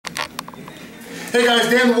Hey guys,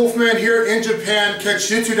 DanTheWolfman here in Japan,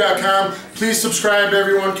 Catch-Jitsu.com. Please subscribe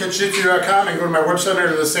everyone, Catch-Jitsu.com, and go to my website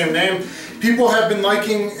under the same name. People have been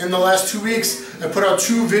liking, in the last 2 weeks, I put out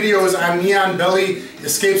 2 videos on knee on belly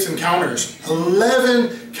escapes and counters.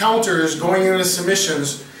 11 counters going into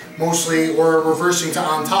submissions, mostly, or reversing to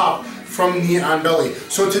on top from knee on belly.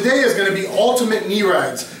 So today is going to be ultimate knee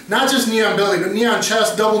rides. Not just knee on belly, but knee on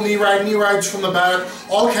chest, double knee rides from the back,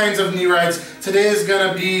 all kinds of knee rides. Today is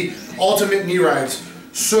going to be ultimate knee rides.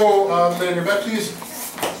 So, lay on your back please.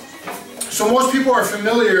 So most people are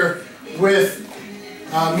familiar with,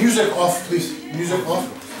 music off please, music off.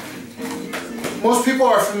 Most people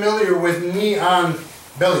are familiar with knee on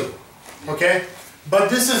belly, okay? But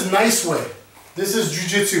this is nice way. This is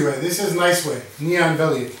Jiu-Jitsu way, this is nice way, knee on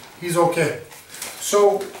belly. He's okay.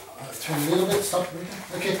 So, turn a little bit, stop right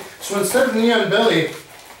there. Okay, so instead of knee on belly,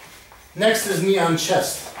 next is knee on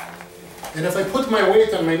chest. And if I put my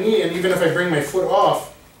weight on my knee, and even if I bring my foot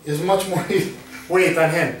off, is much more weight on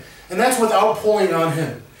him. And that's without pulling on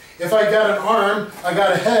him. If I got an arm, I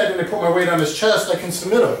got a head, and I put my weight on his chest, I can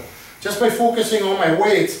submit him. Just by focusing all my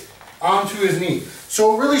weight onto his knee.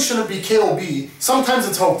 So it really shouldn't be KOB. Sometimes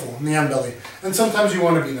it's helpful, knee on belly. And sometimes you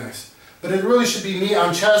want to be nice. But it really should be knee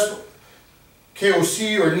on chest,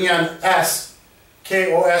 KOC, or knee on S,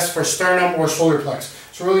 KOS for sternum or solar plex.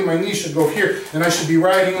 So really my knee should go here, and I should be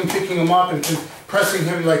riding him, picking him up, and pressing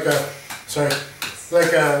him like a,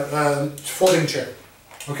 folding chair.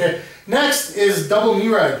 Okay. Next is double knee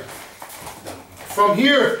ride. From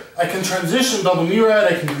here, I can transition double knee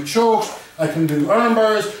ride. I can do chokes. I can do arm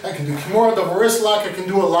bars. I can do kimura, double wrist lock. I can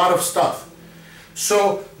do a lot of stuff.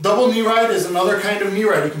 So double knee ride is another kind of knee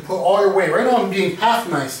ride. You can put all your weight. Right now I'm being half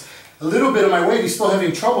nice. A little bit of my weight, he's still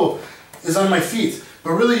having trouble, is on my feet.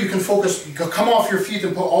 But really you can focus, you can come off your feet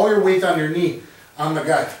and put all your weight on your knee, on the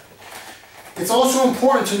guy. It's also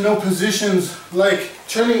important to know positions like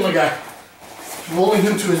turning the guy, rolling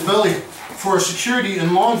him to his belly. For security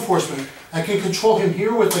and law enforcement, I can control him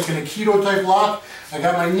here with like an Aikido type lock. I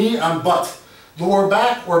got my knee on butt. Lower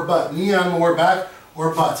back or butt. Knee on lower back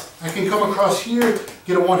or butt. I can come across here,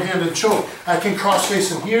 get a one-handed choke. I can cross face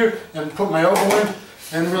him here and put my elbow in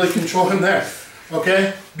and really control him there.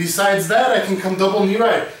 Okay? Besides that, I can come double knee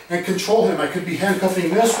ride and control him. I could be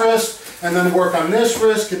handcuffing this wrist and then work on this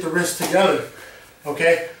wrist, get the wrist together.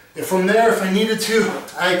 Okay? And from there, if I needed to,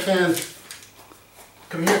 I can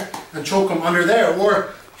come here and choke him under there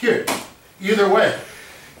or here. Either way.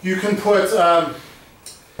 You can put,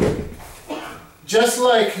 just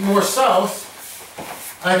like north-south,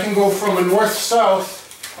 I can go from a north-south,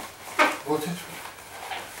 rotate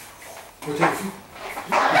feet.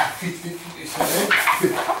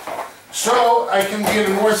 So I can be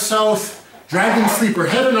in a north-south dragon sleeper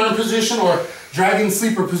head and arm position or dragon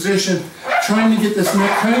sleeper position trying to get this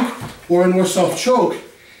neck crank or a north-south choke.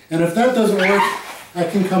 And if that doesn't work, I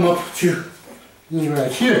can come up to knee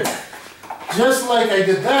right here. Just like I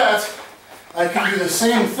did that, I can do the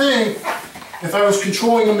same thing. If I was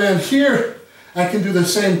controlling a man here, I can do the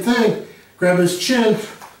same thing. Grab his chin,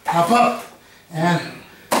 hop up, and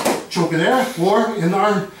choke it there, or in the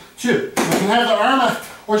arm too. I can have the arm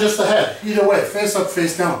or just the head. Either way, face up,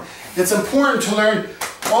 face down. It's important to learn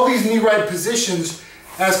all these knee ride positions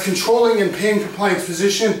as controlling and pain compliance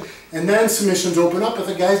position, and then submissions open up, but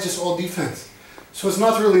the guy's just all defense. So it's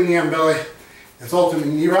not really knee on belly, it's ultimate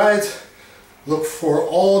knee rides. Look for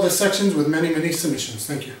all the sections with many, many submissions.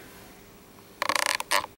 Thank you.